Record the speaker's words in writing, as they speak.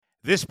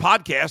This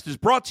podcast is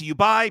brought to you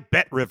by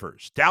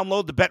BetRivers.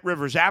 Download the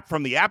BetRivers app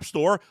from the App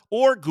Store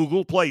or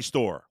Google Play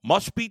Store.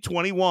 Must be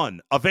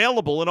 21.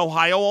 Available in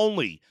Ohio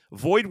only.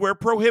 Void where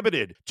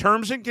prohibited.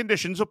 Terms and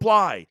conditions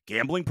apply.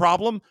 Gambling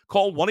problem?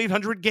 Call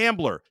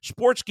 1-800-GAMBLER.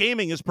 Sports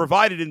gaming is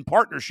provided in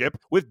partnership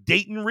with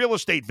Dayton Real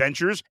Estate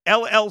Ventures,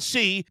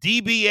 LLC,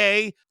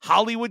 DBA,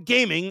 Hollywood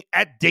Gaming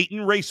at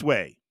Dayton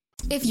Raceway.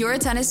 If you're a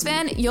tennis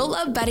fan, you'll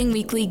love Betting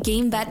Weekly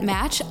Game Bet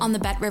Match on the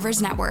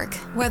BetRivers Network.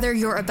 Whether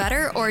you're a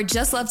bettor or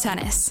just love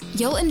tennis,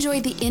 you'll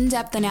enjoy the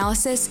in-depth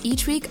analysis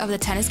each week of the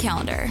tennis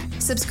calendar.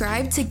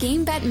 Subscribe to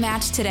Game Bet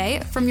Match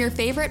today from your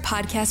favorite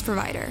podcast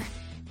provider.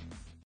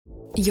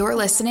 You're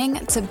listening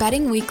to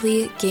Betting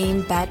Weekly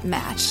Game Bet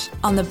Match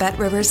on the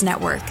BetRivers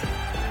Network.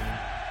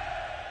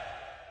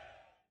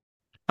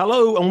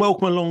 Hello and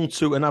welcome along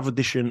to another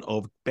edition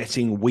of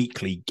Betting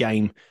Weekly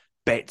Game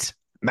Bet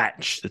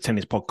Match, the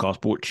tennis podcast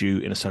brought to you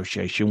in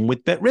association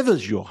with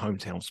BetRivers, your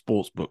hometown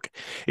sportsbook.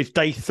 It's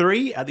day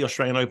 3 at the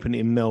Australian Open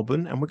in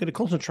Melbourne, and we're going to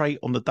concentrate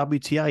on the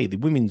WTA, the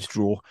women's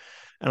draw.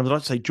 And I would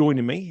like to say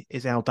joining me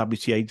is our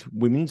WTA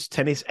women's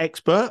tennis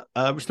expert,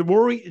 Mr.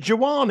 Rory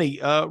Jiwani.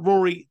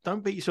 Rory,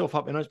 don't beat yourself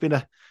up. I know it's been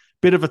a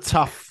bit of a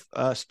tough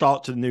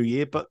start to the new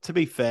year, but to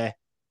be fair,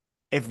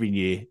 every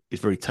year is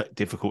very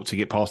difficult to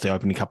get past the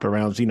opening couple of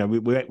rounds. You know,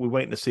 we're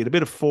waiting to see a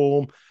bit of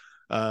form.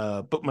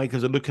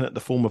 Bookmakers are looking at the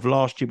form of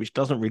last year, which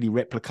doesn't really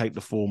replicate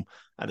the form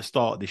at the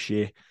start of this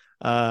year.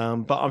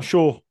 But I'm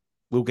sure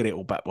we'll get it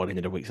all back by the end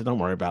of the week, so don't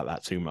worry about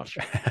that too much.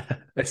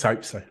 Let's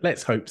hope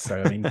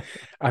so. I mean,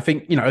 I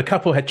think, a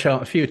couple had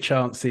a few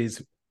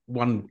chances.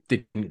 One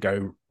didn't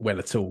go well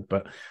at all,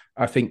 but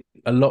I think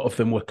a lot of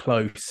them were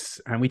close,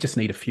 and we just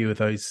need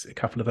a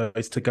couple of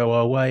those to go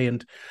our way,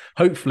 and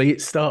hopefully it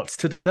starts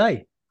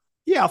today.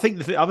 Yeah, I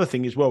think the other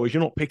thing as well is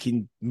you're not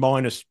picking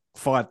minus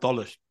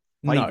 $5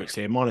 favourites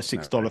here, minus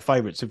 $6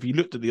 favourites. If you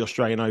looked at the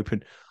Australian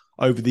Open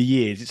over the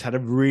years, it's had a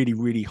really,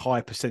 really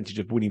high percentage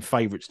of winning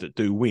favourites that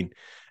do win.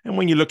 And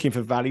when you're looking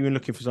for value and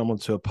looking for someone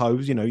to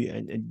oppose,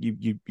 and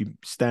you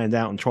stand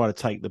out and try to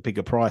take the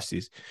bigger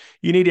prices,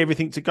 you need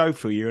everything to go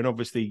for you. And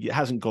obviously it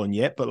hasn't gone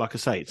yet, but like I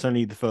say, it's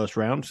only the first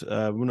round.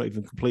 We're not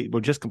even complete.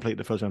 We'll just complete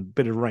the first round. A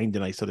bit of rain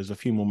delay, so there's a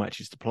few more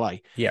matches to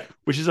play. Yeah,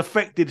 which has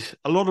affected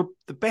a lot of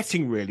the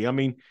betting, really. I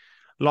mean,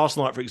 last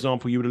night, for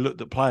example, you would have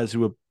looked at players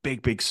who were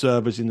big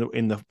servers in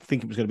the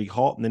thinking it was going to be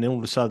hot, and then all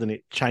of a sudden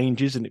it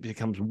changes and it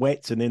becomes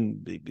wet, and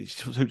then it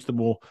suits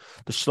the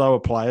slower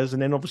players.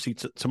 And then obviously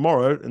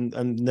tomorrow and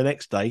the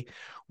next day,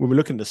 when we're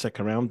looking at the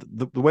second round,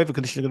 the weather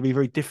conditions are going to be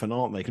very different,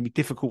 aren't they? It can be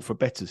difficult for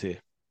bettors here.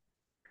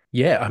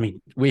 Yeah,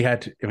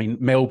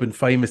 Melbourne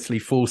famously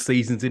 4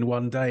 seasons in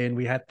one day, and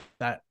we had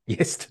that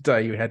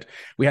yesterday.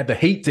 We had the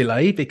heat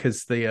delay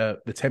because the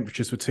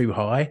temperatures were too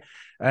high.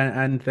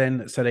 And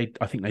then,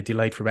 I think they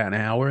delayed for about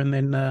an hour, and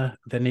then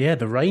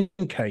the rain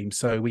came.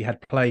 So we had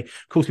play.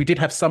 Of course, we did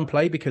have some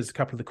play because a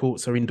couple of the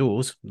courts are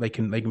indoors. They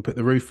can put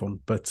the roof on,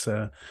 but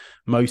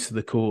most of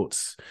the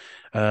courts,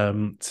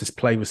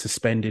 play was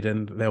suspended,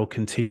 and they'll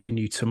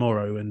continue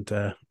tomorrow. And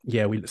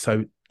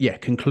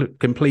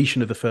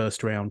completion of the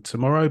first round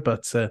tomorrow,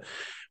 but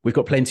we've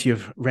got plenty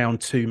of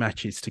round 2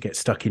 matches to get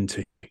stuck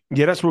into.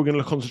 Yeah, that's what we're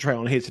going to concentrate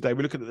on here today.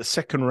 We're looking at the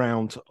second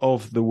round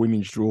of the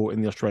women's draw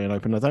in the Australian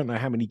Open. I don't know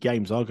how many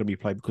games are going to be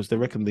played because they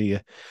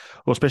reckon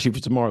especially for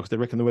tomorrow, because they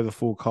reckon the weather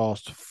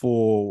forecast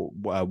for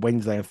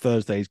Wednesday and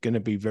Thursday is going to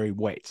be very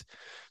wet.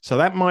 So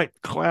that might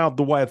cloud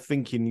the way of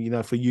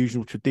thinking, for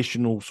usual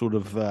traditional sort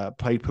of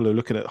people who are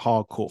looking at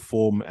hard court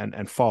form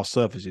and fast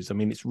surfaces. I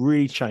mean, it's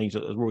really changed.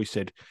 As Rory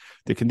said,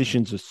 the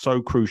conditions are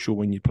so crucial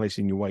when you're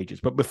placing your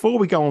wagers. But before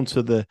we go on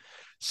to the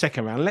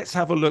second round, let's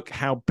have a look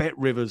how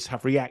BetRivers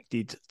have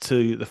reacted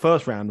to the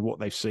first round and what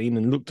they've seen,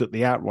 and looked at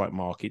the outright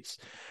markets.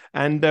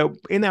 And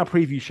in our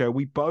preview show,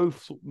 we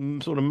both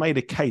sort of made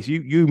a case,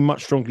 you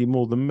much strongly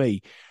more than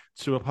me,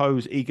 to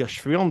oppose Iga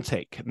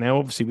Swiatek. Now,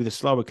 obviously, with the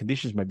slower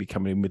conditions maybe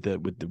coming in with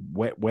the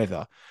wet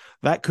weather,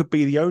 that could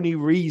be the only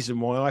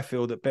reason why I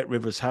feel that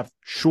BetRivers have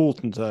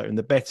shortened her in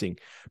the betting,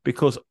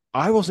 because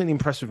I wasn't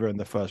impressed with her in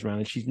the first round,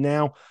 and she's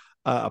now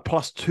a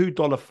plus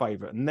 $2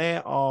 favourite. And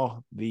there are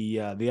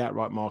the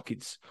outright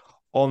markets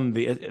on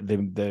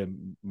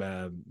the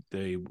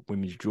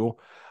women's draw.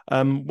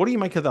 What do you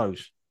make of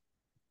those?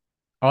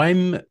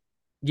 I'm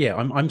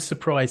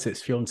surprised that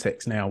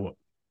Swiatek's now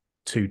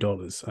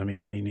 $2. I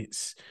mean,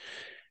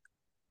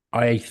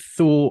 I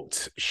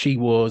thought she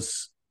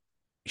was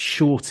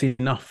short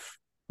enough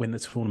when the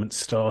tournament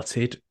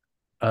started.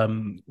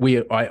 We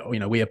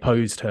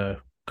opposed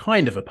her.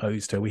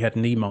 We had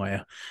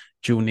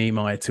Jewel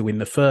Niemeyer to win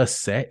the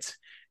first set,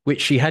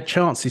 which she had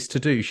chances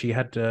to do. She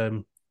had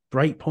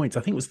break points.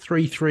 I think it was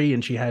 3-3,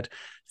 and she had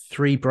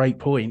 3 break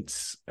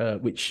points,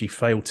 which she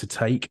failed to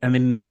take. And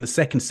then the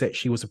second set,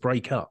 she was a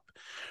break up.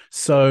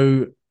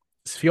 So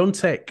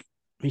Swiatek,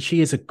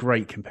 she is a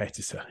great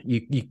competitor.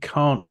 You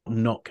can't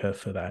knock her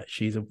for that.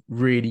 She's a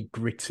really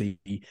gritty,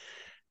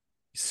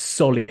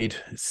 solid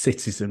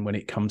citizen when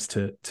it comes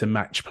to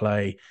match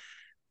play.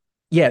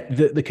 yeah,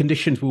 the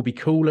conditions will be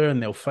cooler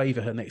and they'll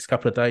favour her next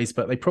couple of days,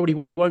 but they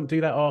probably won't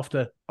do that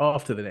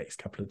after the next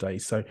couple of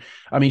days. So,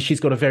 I mean, she's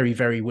got a very,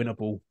 very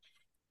winnable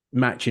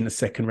match in the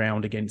second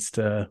round against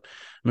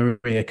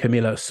Maria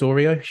Camila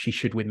Osorio. She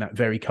should win that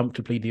very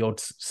comfortably. The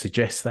odds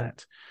suggest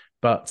that,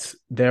 but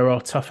there are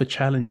tougher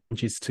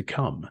challenges to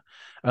come.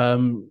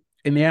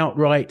 In the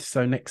outright,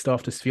 so next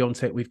after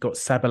Swiatek, we've got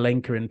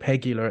Sabalenka and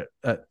Pegula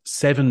at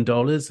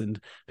 $7,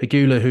 and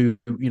Pegula, who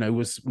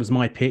was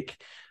my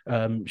pick,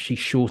 she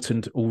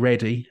shortened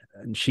already,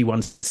 and she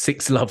won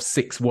 6-love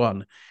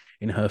 6-1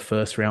 in her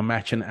first round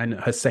match, and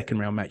her second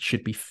round match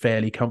should be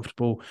fairly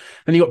comfortable.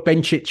 Then you got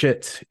Bencic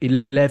at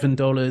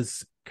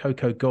 $11,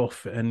 Coco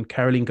Gauff and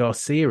Caroline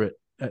Garcia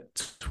at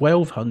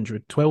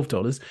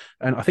 $12,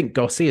 and I think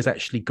Garcia's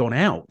actually gone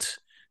out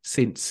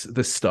since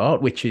the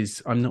start, which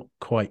is, I'm not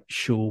quite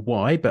sure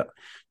why, but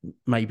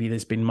maybe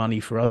there's been money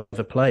for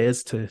other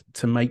players to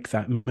make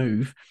that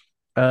move.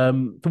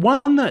 The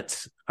one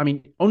that, I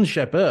mean, Ons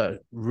Jabeur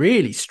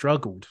really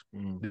struggled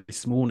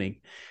this morning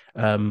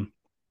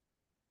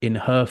in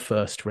her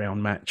first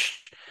round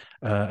match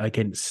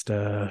against,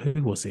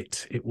 who was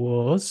it? It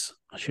was,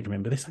 I should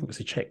remember this, I think it was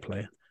a Czech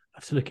player. I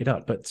have to look it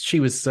up, but she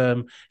won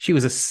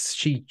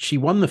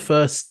the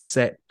first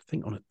set, I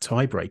think on a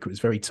tiebreaker. It was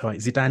very tight.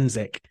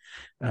 Zidanšek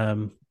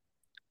of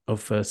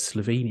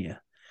Slovenia,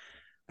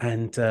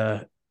 and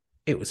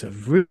it was a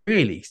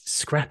really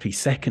scrappy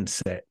second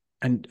set.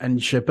 And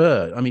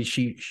Jabeur, I mean,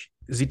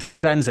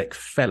 Zidanšek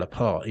fell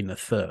apart in the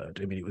third.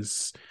 I mean, it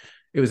was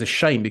a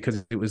shame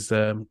because it was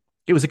a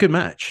good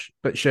match.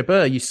 But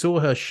Jabeur, you saw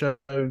her show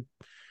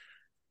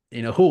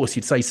in a horse,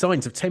 you'd say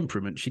signs of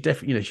temperament. She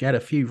definitely, she had a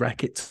few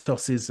racket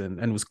tosses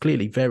and was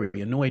clearly very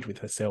annoyed with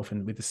herself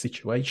and with the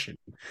situation.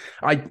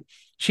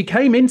 She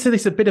came into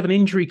this a bit of an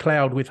injury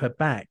cloud with her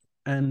back,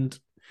 and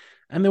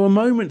there were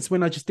moments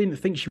when I just didn't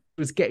think she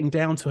was getting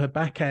down to her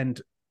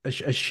backhand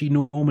as she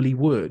normally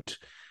would.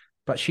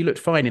 But she looked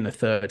fine in the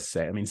third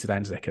set. I mean,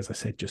 Zidanšek, as I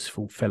said, just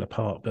fell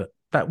apart. But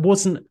that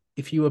wasn't,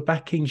 if you were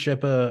backing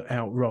Jabeur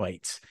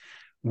outright,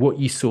 what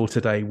you saw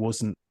today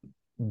wasn't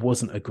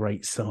a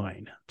great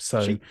sign.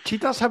 So she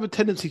does have a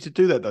tendency to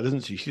do that, though,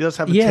 doesn't she? She does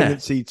have a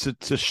tendency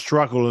to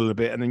struggle a little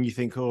bit, and then you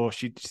think, oh,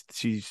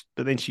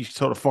 but then she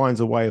sort of finds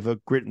a way of her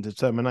grit and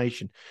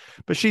determination.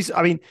 But she's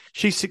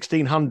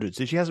 1600,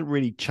 so she hasn't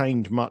really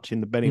changed much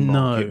in the betting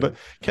market. But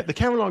the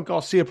Caroline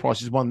Garcia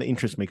price is one that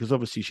interests me because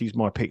obviously she's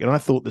my pick, and I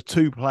thought the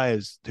two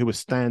players who were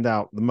stand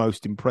out the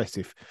most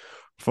impressive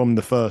from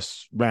the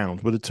first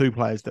round were the two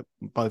players that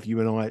both you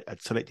and I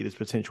had selected as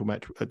potential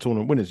match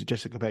tournament winners,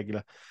 Jessica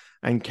Pegula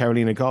and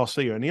Carolina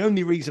Garcia. And the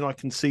only reason I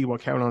can see why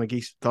Carolina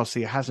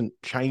Garcia hasn't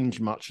changed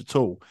much at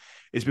all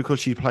is because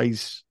she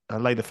plays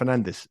Leylah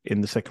Fernandez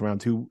in the second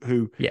round, who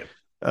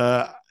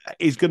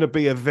is going to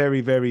be a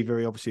very, very,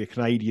 very, obviously a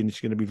Canadian. She's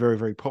going to be very,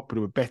 very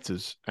popular with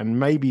bettors. And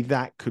maybe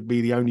that could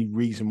be the only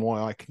reason why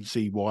I can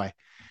see why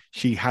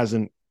she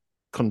hasn't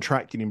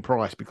contracted in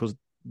price, because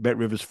Bet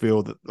Rivers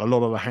feel that a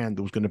lot of the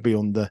handle is going to be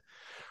on the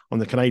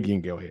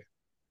Canadian girl here.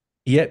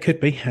 Yeah, it could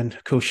be. And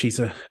of course, she's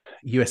a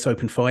US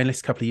Open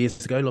finalist a couple of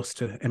years ago, lost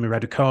to Emma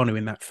Raducanu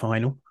in that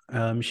final.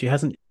 She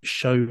hasn't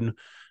shown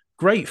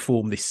great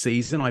form this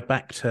season. I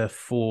backed her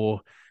for,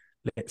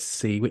 let's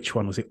see, which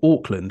one was it?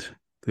 Auckland.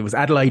 There was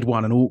Adelaide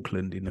 1 and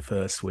Auckland in the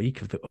first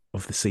week of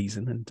the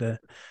season. And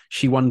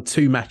she won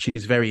 2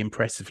 matches very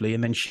impressively.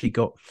 And then she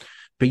got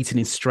beaten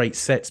in straight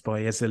sets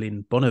by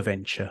Ezelin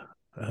Bonaventure,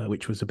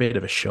 which was a bit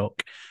of a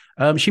shock.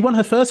 She won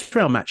her first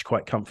round match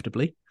quite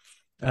comfortably.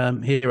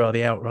 Here are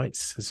the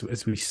outrights,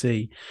 as we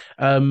see.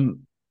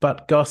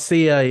 But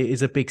Garcia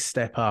is a big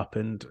step up,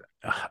 and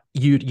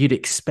you'd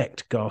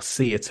expect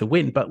Garcia to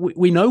win. But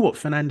we know what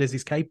Fernandez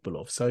is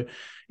capable of. So,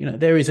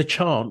 there is a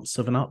chance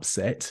of an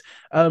upset.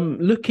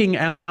 Looking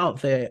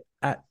out there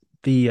at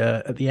the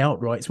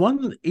outrights,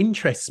 one that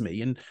interests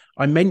me, and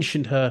I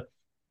mentioned her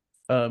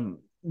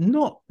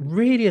not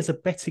really as a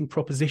betting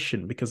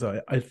proposition because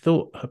I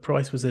thought her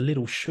price was a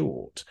little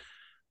short,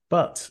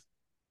 but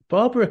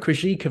Barbara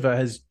Krejcikova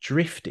has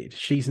drifted.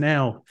 She's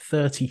now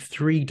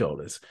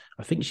 $33.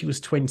 I think she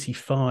was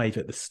 25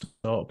 at the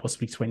start,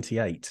 possibly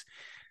 28.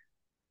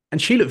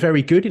 And she looked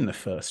very good in the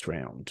first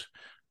round.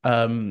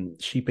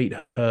 She beat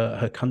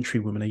her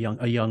countrywoman,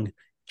 a young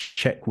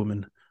Czech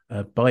woman,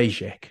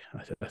 Bajek,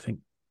 I think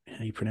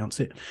how you pronounce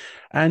it.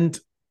 And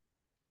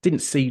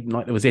didn't seem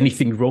like there was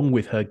anything wrong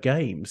with her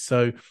game.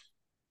 So,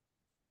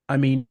 I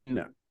mean,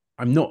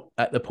 I'm not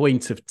at the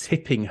point of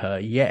tipping her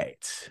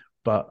yet,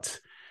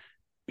 but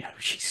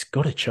she's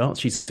got a chance.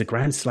 She's the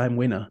Grand Slam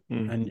winner,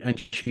 and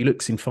she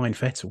looks in fine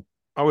fettle.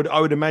 I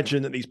would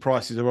imagine that these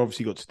prices have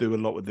obviously got to do a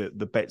lot with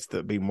the bets that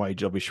have been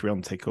waged. Obviously,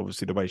 Swiatek,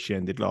 obviously the way she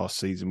ended last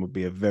season, would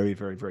be a very,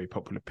 very, very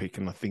popular pick,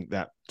 and I think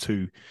that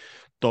 $2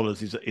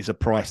 is a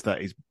price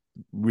that is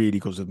really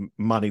because of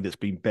money that's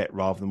been bet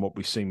rather than what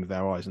we've seen with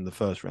our eyes in the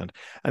first round.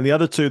 And the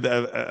other two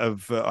that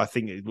I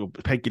think,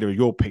 Pegula,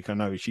 your pick, I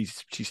know she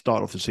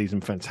started off the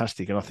season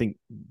fantastic, and I think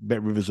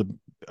Bet Rivers are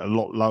a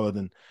lot lower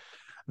than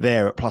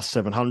there at plus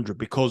 700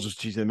 because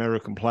she's an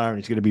American player and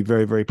she's going to be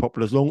very, very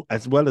popular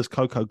as well as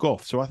Coco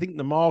Gauff. So I think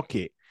the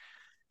market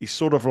is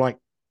sort of like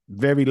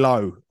very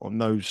low on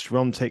those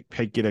Swiatek,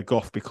 Pegula,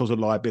 Gauff because of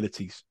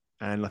liabilities.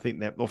 And I think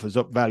that offers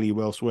up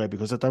value elsewhere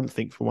because I don't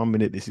think for 1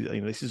 minute this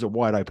is a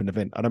wide open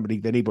event. I don't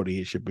believe anybody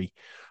here should be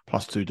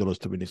plus $2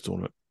 to win this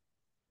tournament.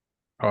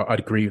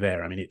 I'd agree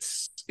there. I mean,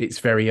 it's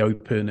very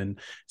open, and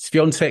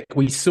Swiatek,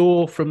 we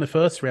saw from the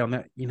first round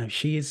that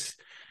she is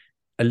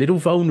a little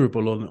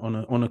vulnerable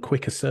on a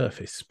quicker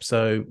surface.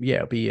 So yeah,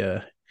 it'll be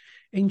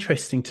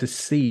interesting to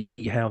see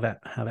how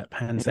that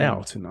pans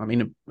out. And I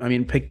mean,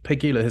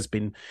 Pegula has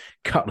been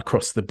cut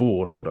across the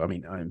board. I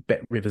mean,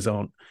 Bet Rivers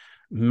aren't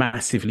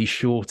massively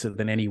shorter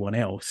than anyone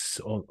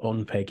else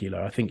on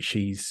Pegula. I think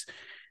she's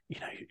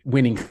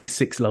winning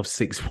 6-love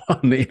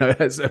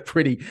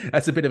 6-1.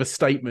 That's a bit of a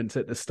statement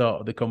at the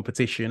start of the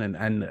competition,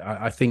 and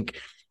I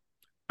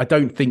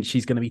don't think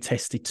she's going to be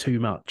tested too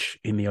much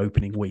in the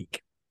opening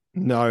week.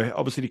 No,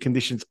 obviously the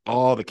conditions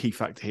are the key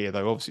factor here,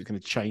 though. Obviously, it's going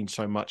to change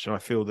so much, and I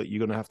feel that you're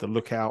going to have to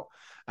look out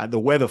at the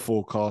weather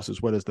forecast as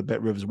well as the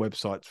Bet Rivers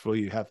websites for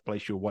you have to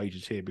place your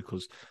wagers here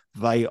because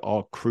they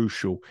are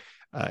crucial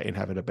in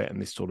having a bet in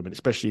this tournament,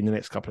 especially in the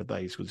next couple of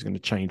days because it's going to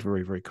change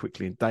very, very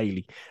quickly and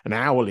daily and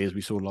hourly, as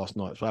we saw last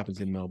night. That's what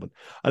happens in Melbourne.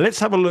 Let's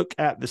have a look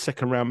at the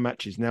second round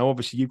matches. Now,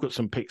 obviously, you've got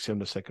some picks on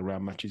the second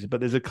round matches, but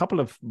there's a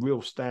couple of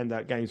real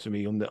standout games for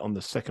me on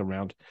the second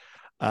round.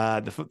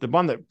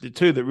 The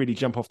two that really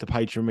jump off the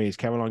page for me is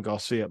Caroline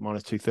Garcia at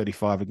minus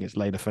 235 against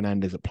Leylah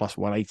Fernandez at plus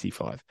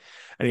 185.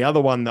 And the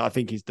other one that I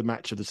think is the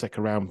match of the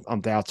second round,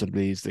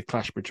 undoubtedly, is the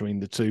clash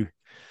between the two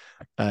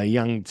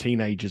young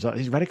teenagers.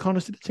 Is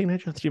Raducanu still a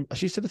teenager? Is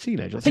she still a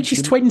teenager? I think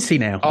she's 20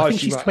 now. I think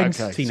she's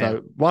 20 okay, now.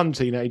 So one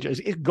teenager. Is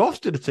Goff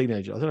still a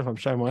teenager? I don't know if I'm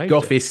showing my age.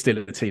 Goff is still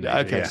a teenager.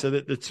 Okay, yeah. So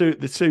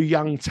the two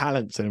young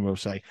talents, then we'll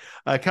say.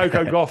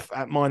 Coco Gauff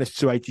at minus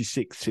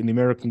 286 in the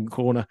American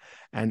corner,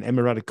 and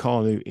Emma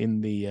Raducanu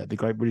in the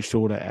Great British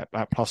Order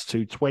at plus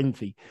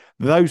 220.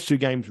 Those two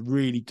games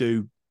really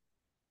do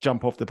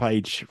jump off the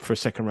page for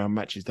second round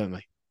matches, don't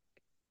they?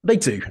 They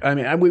do. I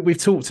mean, and we've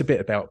talked a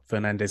bit about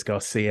Fernandez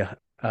Garcia.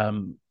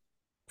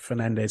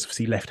 Fernandez,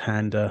 obviously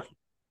left-hander.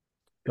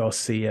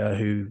 Garcia,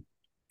 who,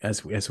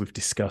 as we've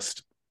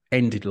discussed,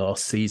 ended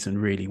last season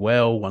really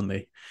well, won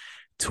the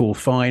tour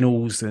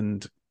finals,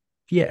 and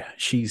yeah,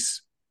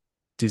 she's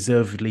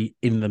deservedly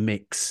in the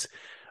mix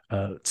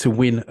to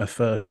win a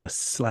first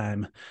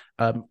slam.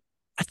 I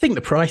think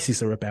the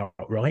prices are about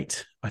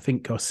right. I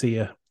think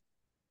Garcia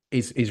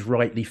is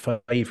rightly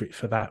favourite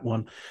for that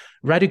one.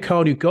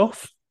 Raducanu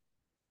Gauff.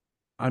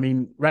 I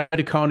mean,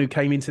 Raducanu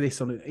came into this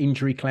on an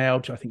injury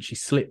cloud. I think she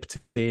slipped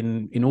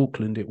in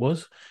Auckland, it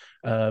was.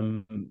 I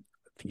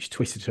think she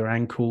twisted her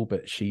ankle,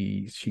 but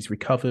she's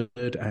recovered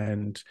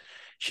and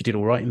she did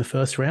all right in the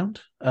first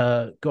round.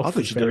 I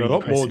think she did a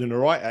lot more than all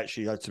right,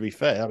 actually, to be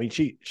fair. I mean,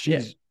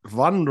 she's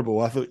vulnerable.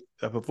 I thought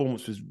her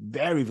performance was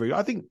very, very...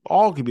 I think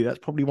arguably that's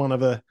probably one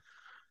of her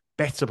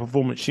better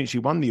performances since she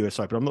won the US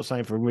Open. I'm not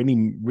saying for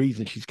any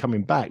reason she's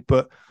coming back,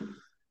 but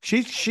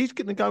she's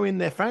going to go in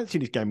there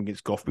fancying this game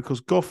against Gauff because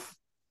Gauff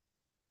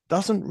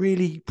doesn't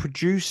really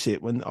produce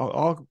it when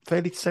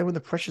fairly to say when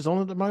the pressure's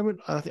on at the moment.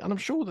 And I'm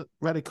sure that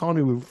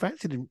Raducanu will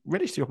fancy to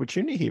relish the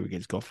opportunity here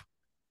against Gauff.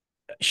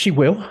 She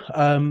will.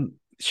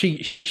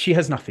 She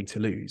has nothing to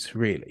lose,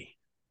 really.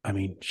 I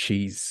mean,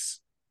 since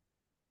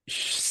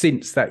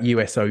that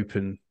US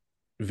Open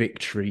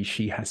victory,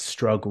 she has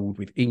struggled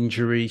with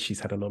injury. She's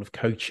had a lot of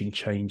coaching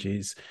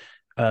changes.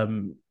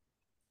 Some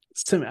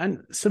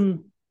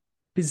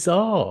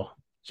bizarre.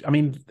 I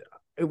mean,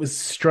 it was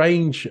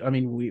strange. I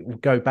mean, we will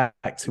go back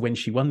to when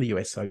she won the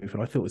US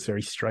Open. I thought it was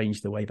very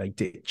strange the way they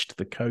ditched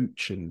the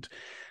coach, and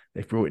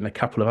they've brought in a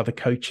couple of other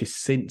coaches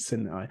since.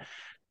 And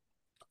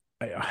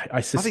I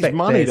suspect think it's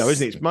money, though,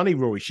 isn't it? It's money,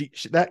 Rory.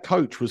 That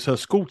coach was her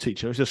school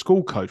teacher. It was her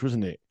school coach,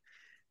 wasn't it?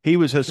 He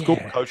was her school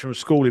coach from a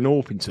school in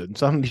Orpington.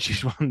 Suddenly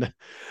she's won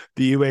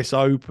the US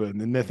Open,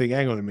 and they think,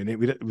 hang on a minute,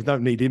 we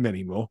don't need him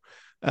anymore.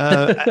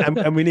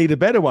 And we need a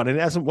better one, and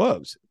it hasn't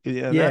worked.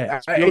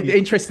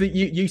 Interesting that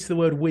you use the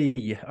word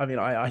 "we." I mean,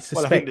 I suspect.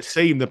 Well, I think the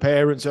team, the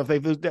parents,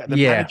 the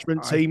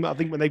management team. I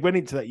think when they went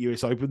into that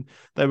US Open,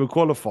 they were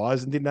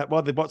qualifiers and didn't have.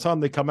 By the time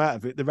they come out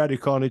of it, the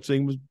Raducanu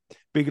team was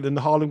bigger than the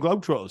Harlem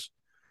Globetrotters.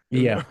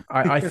 Yeah,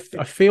 I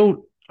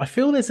feel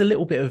there's a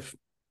little bit of.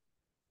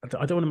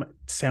 I don't want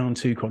to sound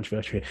too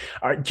controversial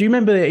here. Do you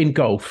remember in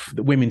golf,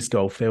 the women's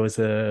golf, there was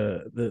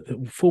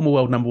the former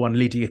world number one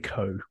Lydia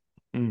Ko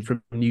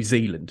from New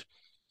Zealand?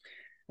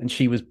 And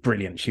she was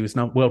brilliant. She was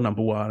world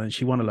number one and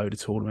she won a load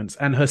of tournaments.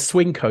 And her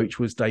swing coach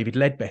was David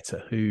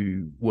Ledbetter,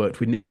 who worked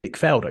with Nick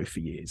Faldo for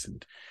years.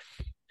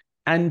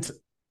 And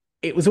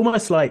it was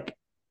almost like,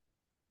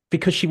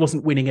 because she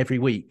wasn't winning every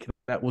week,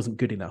 that wasn't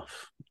good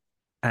enough.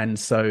 And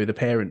so the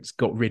parents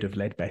got rid of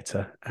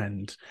Ledbetter,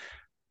 and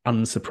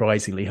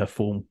unsurprisingly, her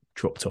form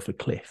dropped off a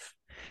cliff.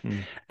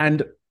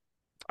 And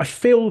I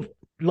feel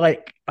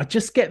like, I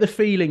just get the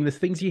feeling, the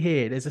things you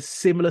hear, there's a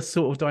similar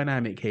sort of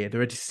dynamic here.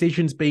 There are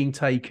decisions being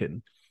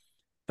taken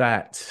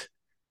that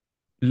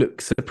look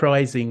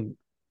surprising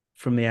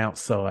from the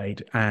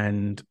outside,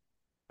 and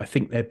I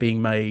think they're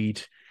being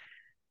made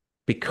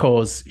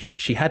because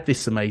she had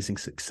this amazing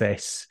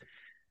success.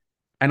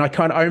 And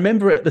I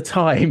remember at the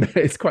time,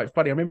 it's quite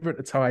funny. I remember at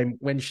the time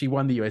when she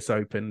won the US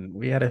Open,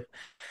 there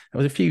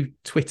was a few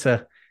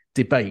Twitter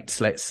debates,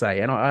 let's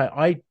say. And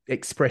I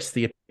expressed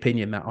the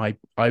opinion that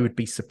I would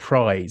be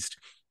surprised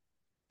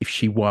if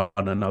she won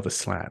another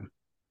slam,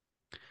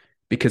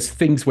 because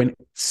things went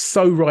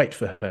so right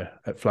for her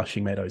at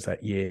Flushing Meadows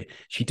that year.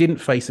 She didn't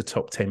face a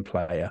top 10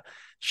 player.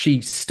 She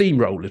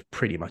steamrolled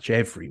pretty much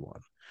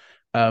everyone.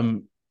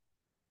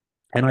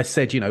 And I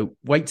said,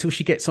 wait till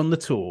she gets on the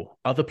tour.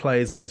 Other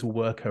players will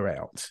work her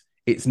out.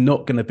 It's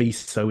not going to be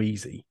so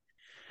easy.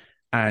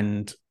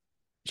 And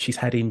she's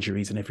had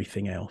injuries and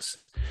everything else.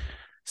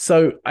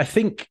 So I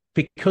think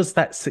because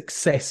that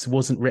success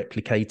wasn't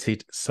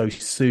replicated so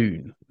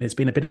soon, there's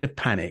been a bit of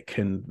panic,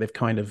 and they've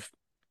kind of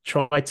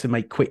tried to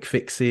make quick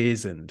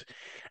fixes, and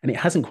it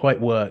hasn't quite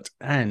worked.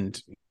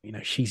 And,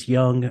 she's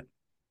young.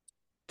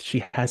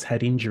 She has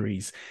had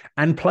injuries,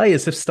 and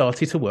players have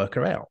started to work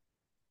her out.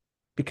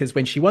 Because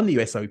when she won the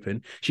US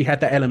Open, she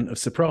had that element of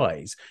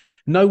surprise.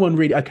 No one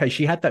really,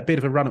 she had that bit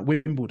of a run at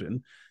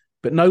Wimbledon,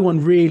 but no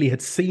one really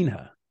had seen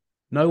her.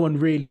 No one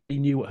really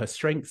knew what her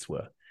strengths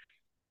were.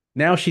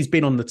 Now she's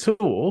been on the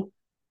tour.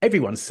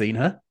 Everyone's seen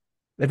her.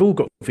 They've all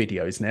got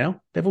videos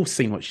now. They've all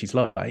seen what she's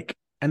like,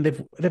 and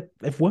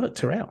they've worked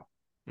her out.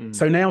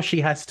 So now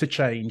she has to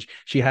change.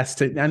 She has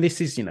to, and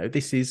this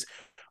is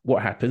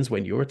what happens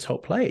when you're a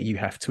top player. You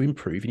have to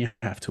improve and you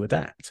have to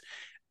adapt.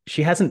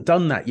 She hasn't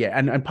done that yet.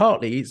 And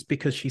partly it's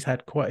because she's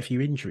had quite a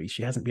few injuries.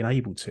 She hasn't been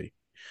able to.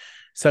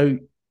 So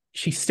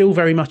she's still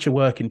very much a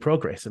work in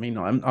progress. I mean,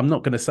 I'm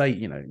not going to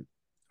say,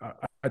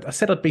 I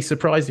said I'd be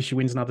surprised if she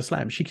wins another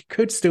slam. She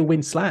could still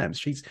win slams.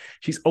 She's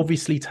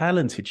obviously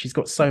talented. She's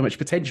got so much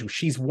potential.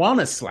 She's won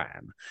a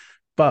slam,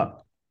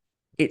 but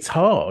it's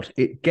hard.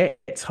 It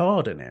gets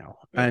harder now.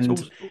 And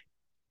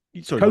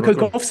Coco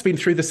Gauff's been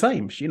through the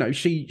same.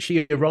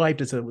 She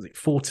arrived as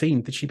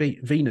 14. Did she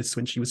beat Venus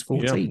when she was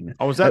 14? Yeah.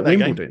 I was at that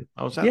Wimbledon. game.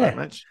 I was at that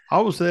match. I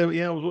was there.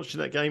 Yeah, I was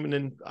watching that game, and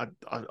then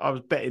I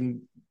was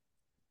betting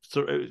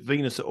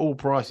Venus at all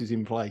prices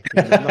in play.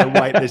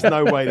 There's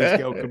no way this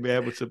girl can be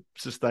able to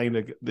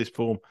sustain this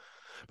form.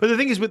 But the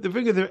thing is, with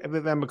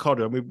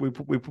Rambakado,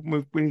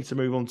 we need to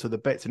move on to the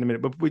bets in a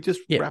minute. But we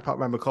just wrap up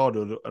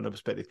Rambakado on a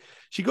perspective.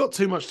 She got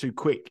too much too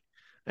quick.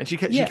 And she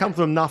come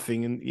from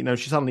nothing, and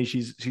she's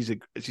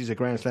a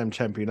Grand Slam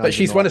champion. But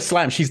she's won a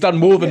slam. She's done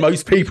more than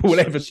most people will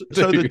ever do.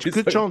 So the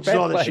good chances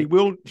are that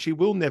she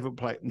will never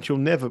play, and she'll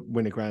never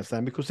win a Grand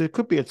Slam, because there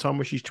could be a time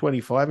where she's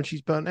 25 and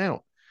she's burnt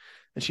out,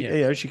 and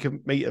she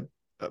can meet a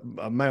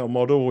male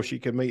model, or she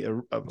can meet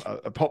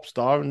a pop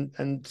star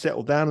and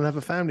settle down and have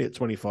a family at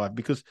 25,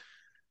 because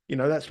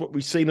that's what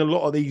we've seen a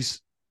lot of these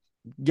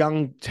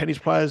young tennis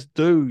players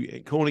do.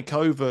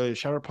 Kornikova,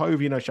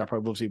 Sharapova, Sharapova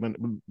obviously went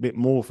a bit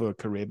more for a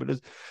career, but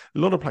there's a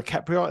lot of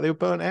Capriati, they were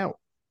burnt out,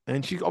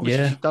 and she's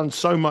done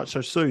so much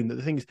so soon that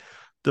the thing is,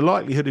 the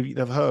likelihood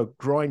of her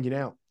grinding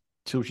out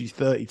till she's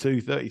 32,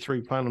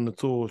 33, playing on the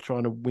tour,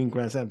 trying to win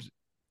Grand Slams,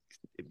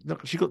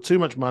 she got too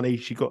much money.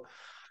 She got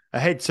a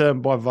head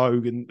turned by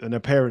Vogue, and her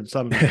parents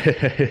suddenly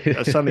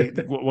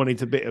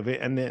wanted a bit of it,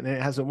 and it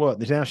hasn't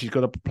worked. Now she's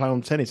got to play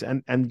on tennis,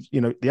 and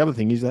the other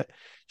thing is that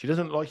she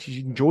doesn't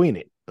she's enjoying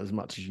it as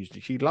much as she used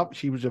to.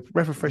 She was a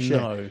breath of fresh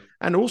air.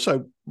 And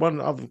also,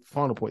 one other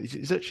final point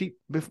is that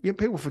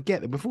people forget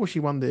that before she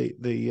won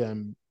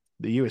the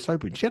US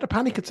Open, she had a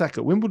panic attack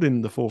at Wimbledon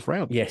in the fourth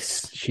round.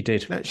 Yes, she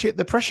did.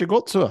 The pressure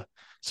got to her.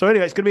 So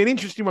anyway, it's going to be an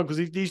interesting one,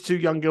 because these two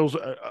young girls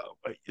they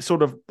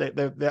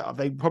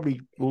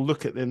probably will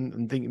look at them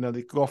and think,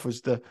 that Gauff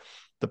is the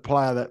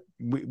player that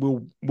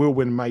will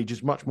win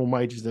majors, much more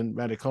majors than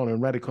Raducanu,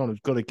 and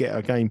Raducanu's got to get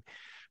her game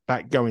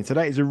back going. So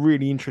that is a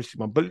really interesting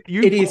one. But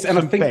it is, and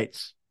I think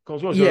bets.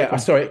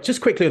 Sorry,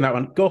 just quickly on that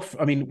one, Gauff.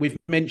 I mean, we've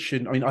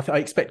mentioned. I mean, I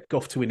expect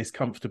Gauff to win this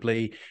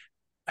comfortably.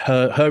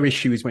 Her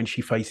issue is when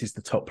she faces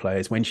the top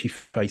players, when she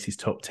faces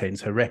top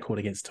tens. Her record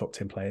against top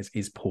 10 players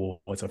is poor,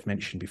 as I've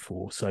mentioned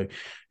before. So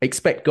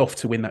expect Gauff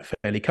to win that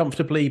fairly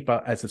comfortably,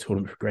 but as the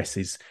tournament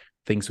progresses,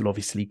 things will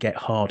obviously get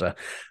harder.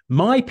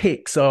 My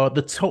picks are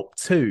the top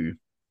two.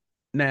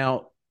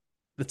 Now,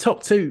 the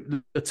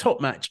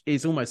top match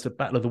is almost a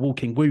battle of the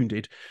walking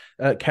wounded.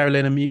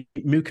 Karolina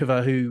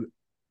Mukova, who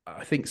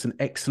I think is an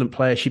excellent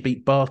player. She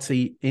beat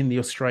Barty in the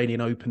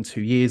Australian Open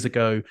 2 years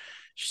ago.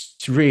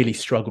 She's really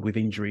struggled with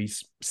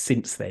injuries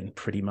since then,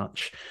 pretty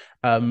much.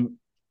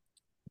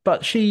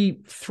 But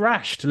she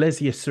thrashed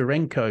Lesia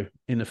Sorenko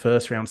in the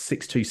first round,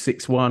 6-2,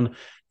 6-1.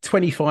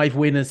 25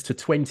 winners to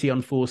 20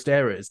 unforced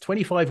errors.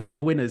 25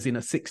 winners in a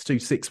 6-2,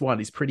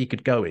 6-1 is pretty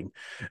good going,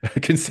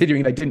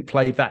 considering they didn't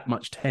play that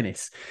much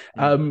tennis.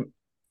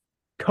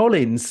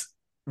 Collins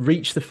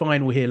reached the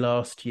final here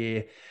last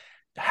year,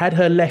 had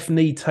her left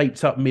knee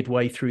taped up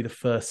midway through the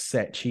first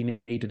set. She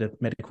needed a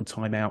medical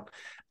timeout.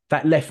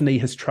 That left knee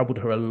has troubled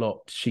her a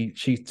lot. She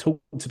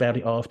talked about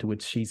it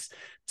afterwards. She's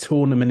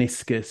torn a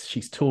meniscus.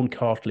 She's torn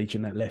cartilage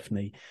in that left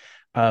knee.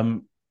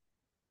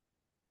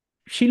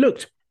 She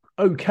looked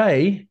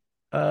okay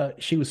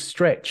she was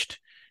stretched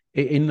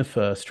in the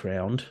first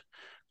round.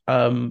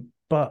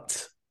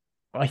 But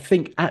I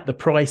think at the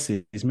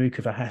prices,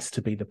 Mukova has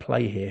to be the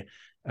play here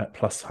at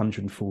plus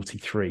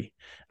 143.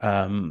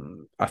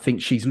 I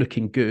think she's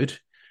looking good.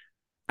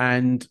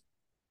 And,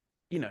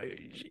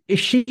 if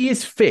she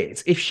is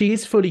fit, if she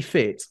is fully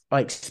fit,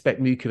 I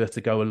expect Mukova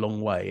to go a long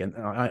way. And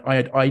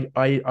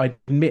I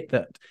admit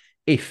that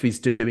If is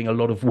doing a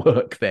lot of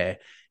work there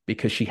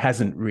because she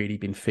hasn't really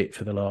been fit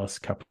for the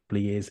last couple of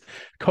years.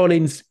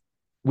 Collins,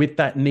 with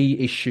that knee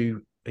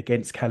issue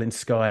against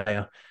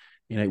Kalinskaya,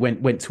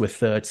 went to a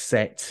third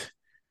set.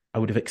 I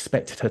would have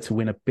expected her to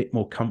win a bit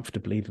more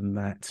comfortably than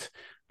that.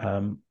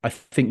 I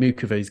think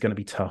Mukova is going to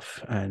be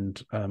tough,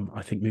 and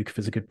I think Mukova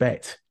is a good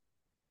bet.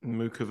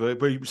 Mukova,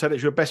 but you said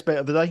it's your best bet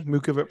of the day,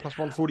 Mukova at plus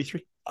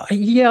 143?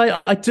 Yeah,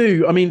 I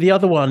do. I mean, the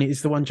other one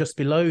is the one just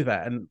below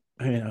that. And,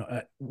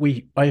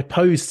 I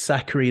opposed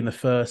Zachary in the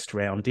first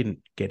round, didn't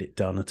get it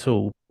done at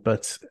all.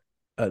 But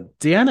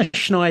Deanna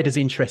Schneider's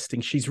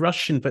interesting. She's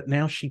Russian, but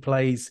now she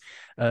plays,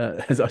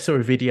 as I saw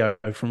a video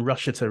from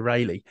Russia to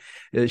Raleigh.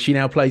 She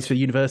now plays for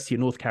the University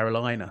of North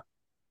Carolina.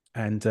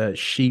 And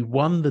she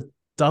won the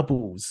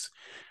doubles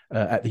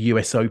at the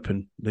US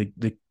Open,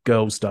 the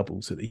girls'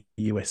 doubles at the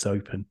US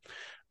Open.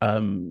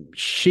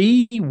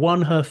 She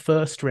won her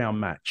first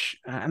round match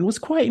and was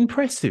quite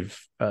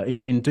impressive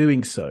in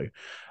doing so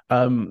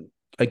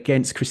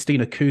against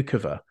Kristina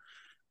Kukova.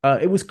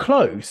 It was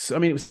close. I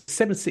mean, it was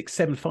 7-6,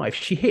 7-5.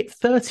 She hit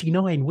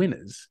 39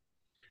 winners.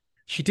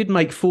 She did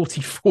make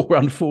 44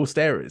 unforced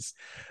errors,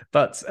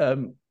 but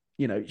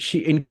she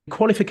in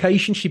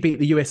qualification she beat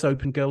the US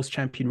Open girls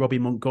champion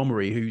Robin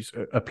Montgomery, who's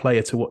a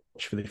player to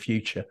watch for the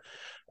future.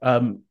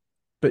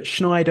 But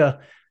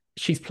Schneider,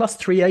 she's plus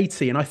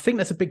 380, and I think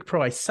that's a big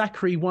price.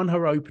 Zachary won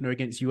her opener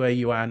against Yue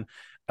Yuan.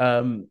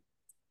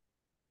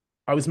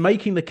 I was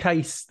making the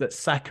case that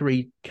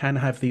Zachary can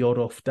have the odd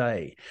off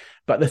day.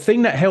 But the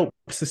thing that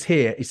helps us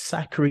here is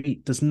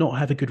Zachary does not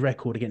have a good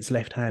record against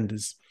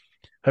left-handers.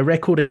 Her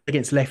record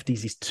against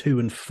lefties is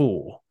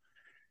 2-4.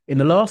 In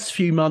the last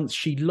few months,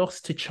 she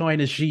lost to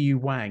China's Zhiyu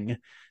Wang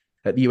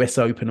at the US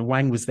Open, and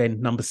Wang was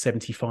then number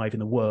 75 in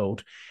the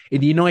world.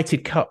 In the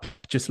United Cup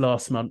just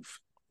last month,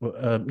 or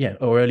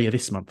earlier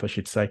this month, I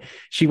should say,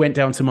 she went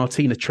down to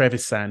Martina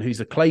Trevisan,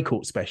 who's a clay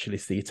court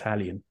specialist, the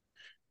Italian,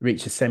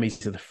 reached the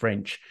semis of the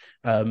French.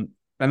 And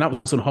that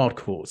was on hard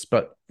courts,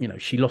 but,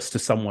 she lost to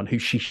someone who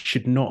she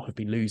should not have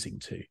been losing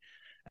to.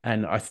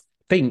 And I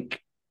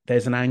think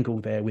there's an angle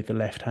there with the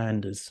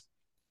left-handers.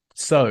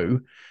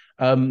 So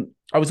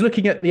I was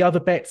looking at the other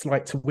bets,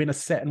 like to win a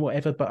set and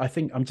whatever, but I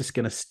think I'm just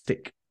going to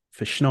stick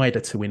for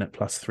Schneider to win at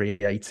plus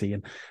 380,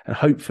 and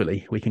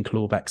hopefully we can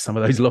claw back some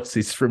of those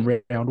losses from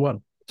round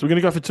one. So we're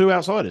going to go for two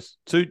outsiders,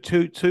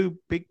 two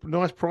big,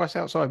 nice price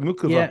outside.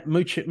 Mukova. Yeah,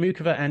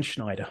 Mukova and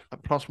Schneider.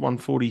 At plus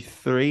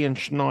 143 and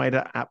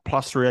Schneider at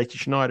plus 380.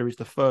 Schneider is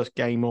the first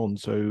game on,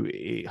 so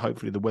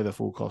hopefully the weather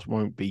forecast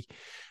won't be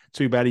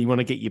too bad. You want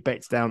to get your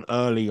bets down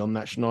early on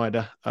that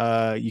Schneider.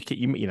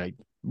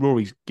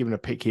 Rory's given a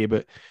pick here,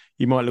 but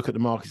you might look at the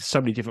markets. There's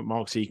so many different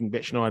markets, so you can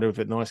bet Schneider with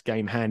a nice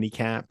game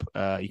handicap.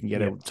 You can get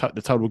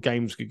the total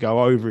games could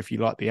go over if you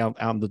like the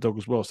underdog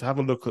as well. So have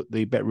a look at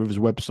the Bet Rivers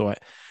website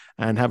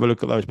and have a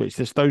look at those. But it's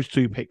just those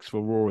two picks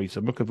for Rory. So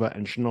Mukova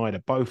and Schneider,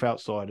 both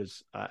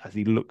outsiders, as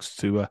he looks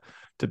to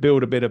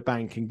build a bit of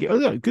bank and get.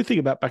 Oh, good thing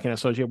about backing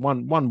outsiders,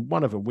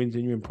 one of them wins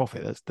and you're in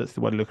profit. That's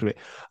the way to look at it.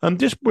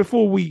 Just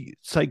before we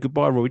say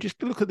goodbye, Rory,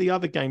 just look at the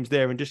other games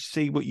there and just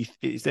see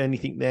is there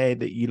anything there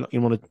that you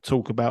want to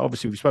talk about?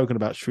 Obviously, we've spoken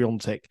about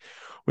Swiatek.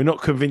 We're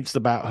not convinced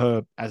about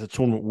her as a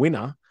tournament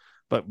winner,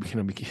 but we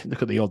can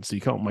look at the odds. So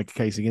you can't make a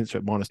case against her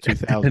at minus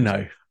 2,000.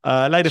 No.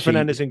 Leda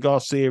Fernandez and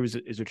Garcia is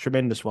a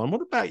tremendous one.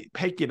 What about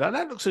Pegula?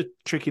 That looks a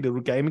tricky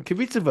little game. And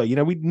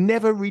Kvitova, we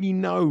never really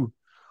know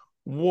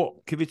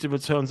what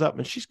Kvitova turns up,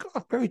 and she's got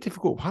a very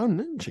difficult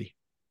opponent, hasn't she?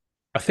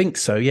 I think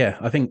so, yeah.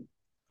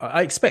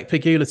 I expect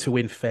Pegula to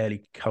win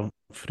fairly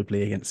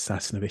comfortably against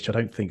Sasnovich. I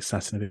don't think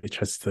Sasnovich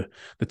has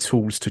the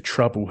tools to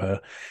trouble her.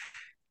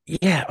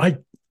 Yeah, I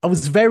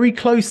was very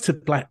close to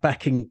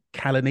backing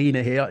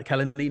Kalinina here.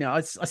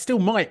 Kalinina, I still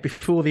might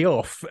before the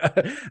off.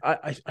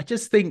 I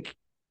just think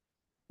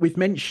we've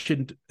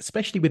mentioned,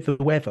 especially with the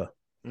weather,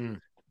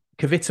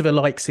 Kvitova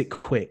likes it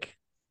quick.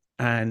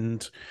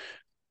 And,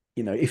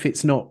 if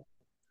it's not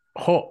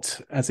hot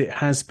as it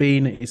has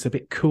been, it's a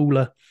bit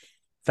cooler,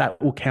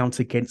 that will count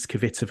against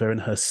Kvitova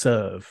and her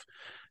serve.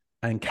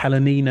 And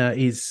Kalinina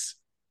is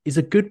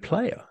a good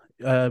player.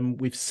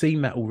 We've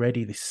seen that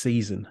already this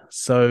season.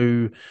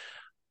 So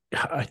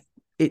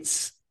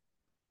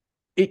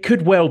it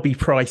could well be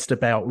priced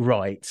about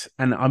right,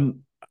 and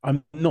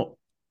I'm not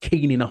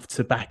keen enough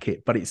to back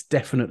it, but it's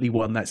definitely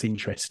one that's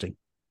interesting.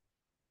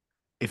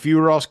 If you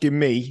were asking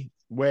me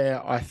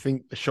where I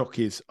think the shock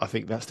is, I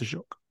think that's the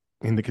shock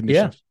in the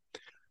conditions. Yeah.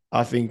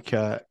 I think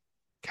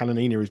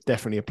Kalinina is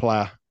definitely a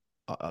player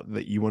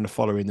that you want to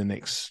follow in the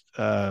next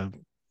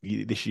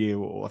this year,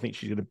 or I think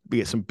she's going to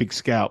be at some big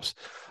scalps.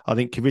 I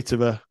think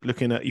Kvitova,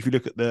 if you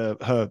look at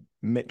her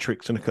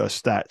metrics and her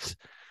stats,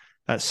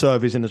 That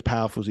serve isn't as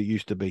powerful as it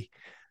used to be,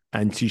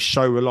 and she's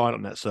so reliant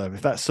on that serve.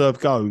 If that serve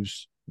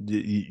goes,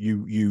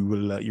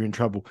 you're in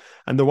trouble.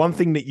 And the one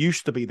thing that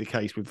used to be the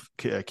case with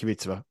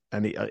Kvitova,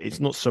 and it's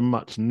not so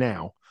much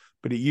now,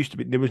 but it used to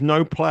be, there was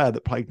no player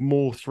that played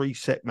more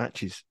 3-set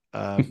matches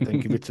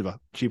than Kvitova.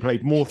 She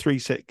played more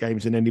 3-set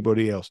games than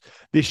anybody else.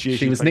 This year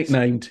she was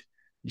nicknamed.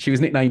 She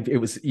was nicknamed. It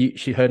was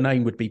her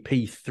name would be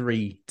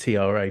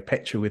P3TRA,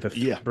 Petra with a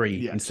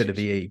 3 instead of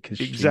the E.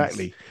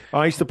 Exactly.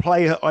 I used to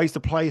play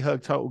her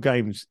total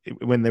games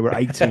when they were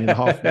 18 and a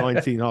half,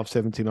 19 and a half,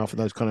 17 and a half, of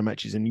those kind of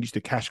matches, and used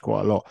to cash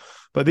quite a lot.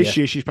 But this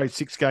year she's played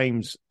 6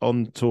 games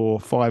on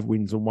tour, 5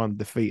 wins and 1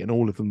 defeat, and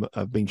all of them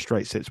have been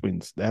straight sets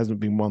wins. There hasn't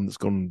been one that's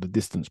gone the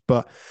distance.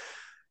 But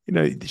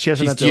she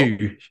hasn't had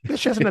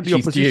the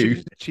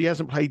opposition. She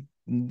hasn't played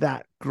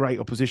that great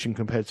opposition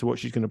compared to what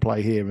she's going to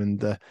play here,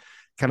 and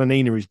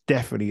Kalinina is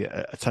definitely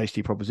a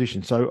tasty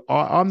proposition. So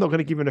I'm not going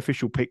to give an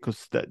official pick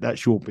because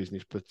that's your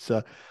business.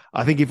 But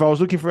I think if I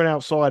was looking for an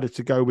outsider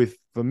to go with,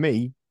 for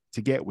me,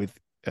 to get with,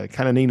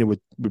 Kalinina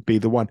would be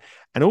the one.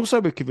 And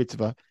also with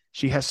Kvitova,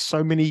 she has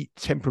so many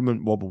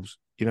temperament wobbles.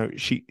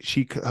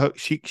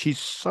 She's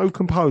so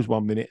composed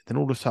 1 minute, then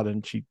all of a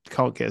sudden she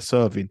can't get a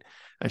serve in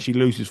and she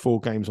loses 4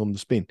 games on the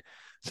spin.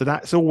 So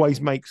that's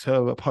always makes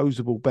her a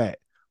posable bet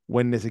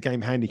when there's a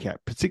game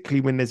handicap,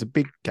 particularly when there's a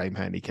big game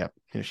handicap.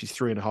 She's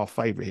 3.5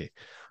 favourite here.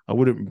 I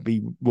wouldn't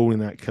be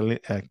ruling out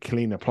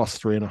Kalinina plus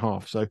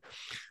 3.5. So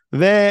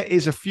there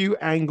is a few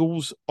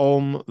angles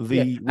on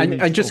the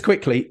and just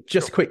quickly,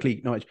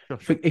 Nigel.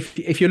 Sure.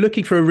 If you're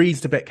looking for a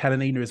reason to bet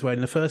Kalinina as well,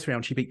 in the first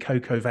round she beat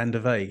Coco van der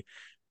Vee,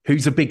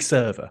 who's a big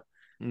server,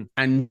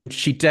 and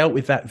she dealt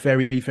with that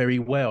very, very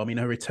well. I mean,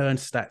 her return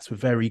stats were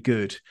very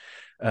good.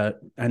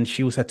 And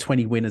she also had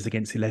 20 winners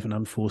against 11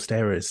 unforced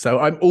errors. So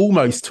I'm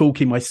almost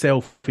talking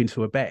myself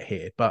into a bet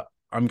here, but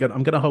I'm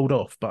gonna hold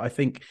off. But I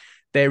think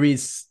there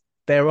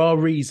are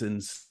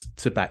reasons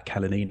to back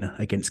Kalinina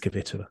against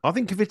Kvitova. I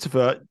think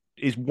Kvitova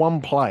is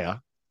one player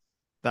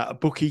that a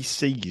bookie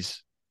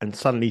sees and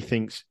suddenly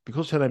thinks,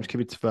 because her name's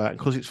Kvitova, and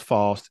because it's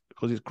fast,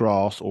 because it's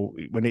grass, or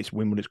when it's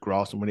wind, when it's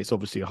grass, and when it's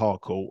obviously a hard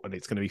court and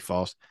it's going to be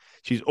fast,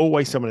 she's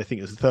always someone I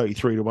think is a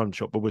 33-1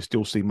 shot, but we'll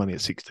still see money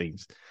at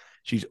 16s.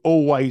 She's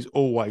always,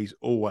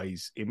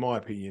 in my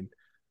opinion,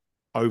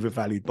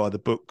 overvalued by the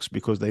books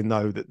because they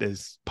know that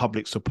there's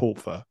public support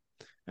for her.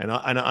 And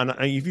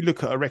if you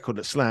look at her record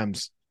at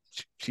slams,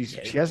 she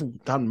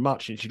hasn't done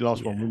much since she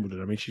last won Wimbledon.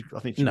 I mean, I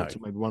think she got to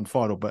maybe one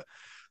final,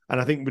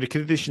 and I think with the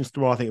conditions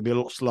tomorrow, I think it'll be a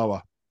lot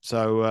slower.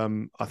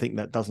 So I think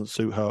that doesn't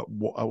suit her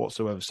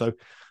whatsoever. So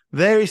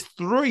there is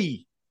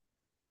 3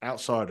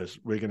 outsiders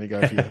we're going to go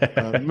for.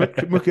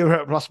 Mukia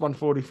at plus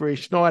 143,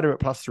 Schneider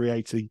at plus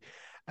 380.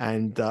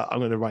 And I'm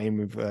going to rate him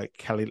with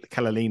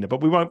Kalinina.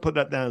 But we won't put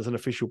that down as an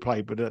official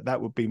play, but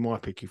that would be my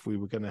pick if we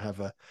were going to have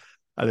a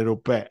little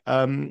bet.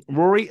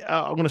 Rory,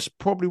 I'm going to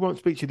probably won't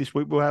speak to you this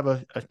week. We'll have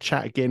a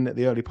chat again at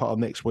the early part of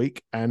next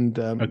week, and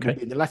we'll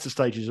be in the latter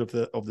stages of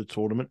the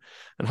tournament.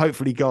 And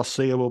hopefully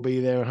Garcia will be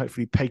there, and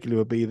hopefully Pegula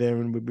will be there,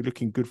 and we'll be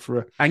looking good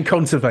for and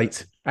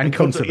Conservate.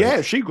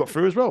 Yeah, she got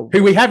through as well.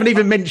 Who we haven't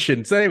even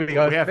mentioned. So there we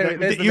go.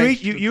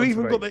 You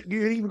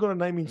even got to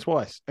name him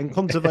twice. And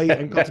Conservate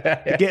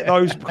and get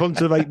those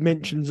Conservate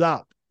mentions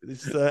up.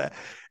 It's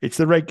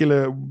the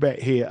regular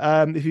bet here.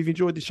 If you've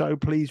enjoyed the show,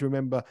 please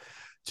remember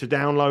to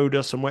download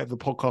us on whatever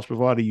podcast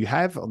provider you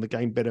have, on the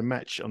Game Better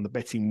Match, on the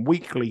Betting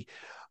Weekly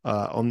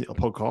on the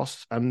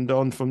podcast, and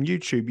from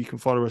YouTube. You can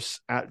follow us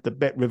at the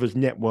Bet Rivers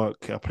Network.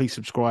 Please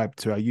subscribe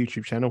to our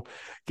YouTube channel,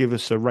 give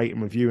us a rate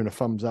and review and a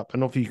thumbs up,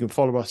 and obviously you can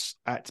follow us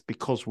at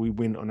Because We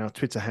Win on our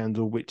Twitter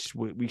handle, which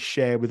we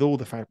share with all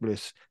the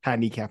fabulous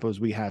handicappers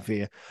we have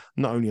here,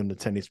 not only on the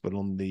tennis but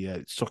on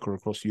the soccer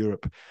across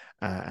Europe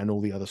and all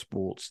the other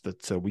sports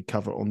that we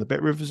cover on the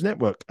Bet Rivers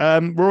Network.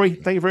 Rory,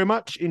 thank you very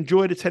much.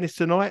 Enjoy the tennis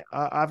tonight.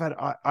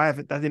 I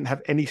didn't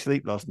have any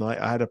sleep last night.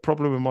 I had a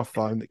problem with my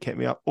phone that kept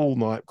me up all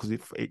night because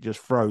it just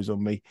froze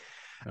on me.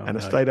 I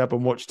stayed up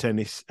and watched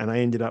tennis, and I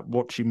ended up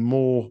watching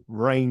more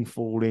rain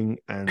falling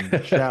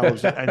and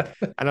showers. and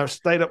I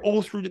stayed up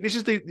all through. This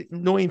is the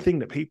annoying thing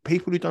that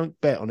people who don't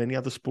bet on any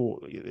other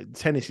sport,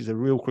 tennis is a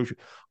real crucial.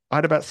 I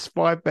had about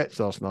 5 bets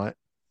last night,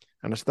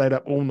 and I stayed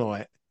up all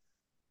night,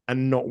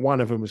 and not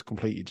one of them was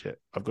completed yet.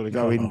 I've got to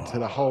go into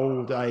the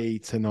whole day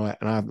tonight,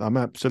 and I'm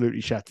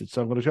absolutely shattered.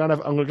 So I'm going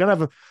to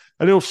have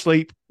a little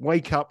sleep,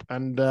 wake up,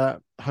 and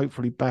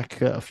hopefully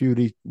back a few of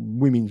these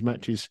women's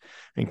matches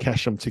and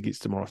cash some tickets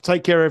tomorrow.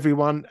 Take care,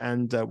 everyone,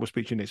 and we'll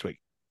speak to you next week.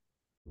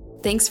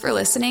 Thanks for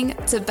listening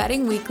to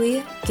Betting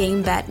Weekly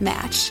Game Bet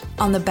Match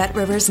on the Bet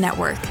Rivers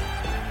Network.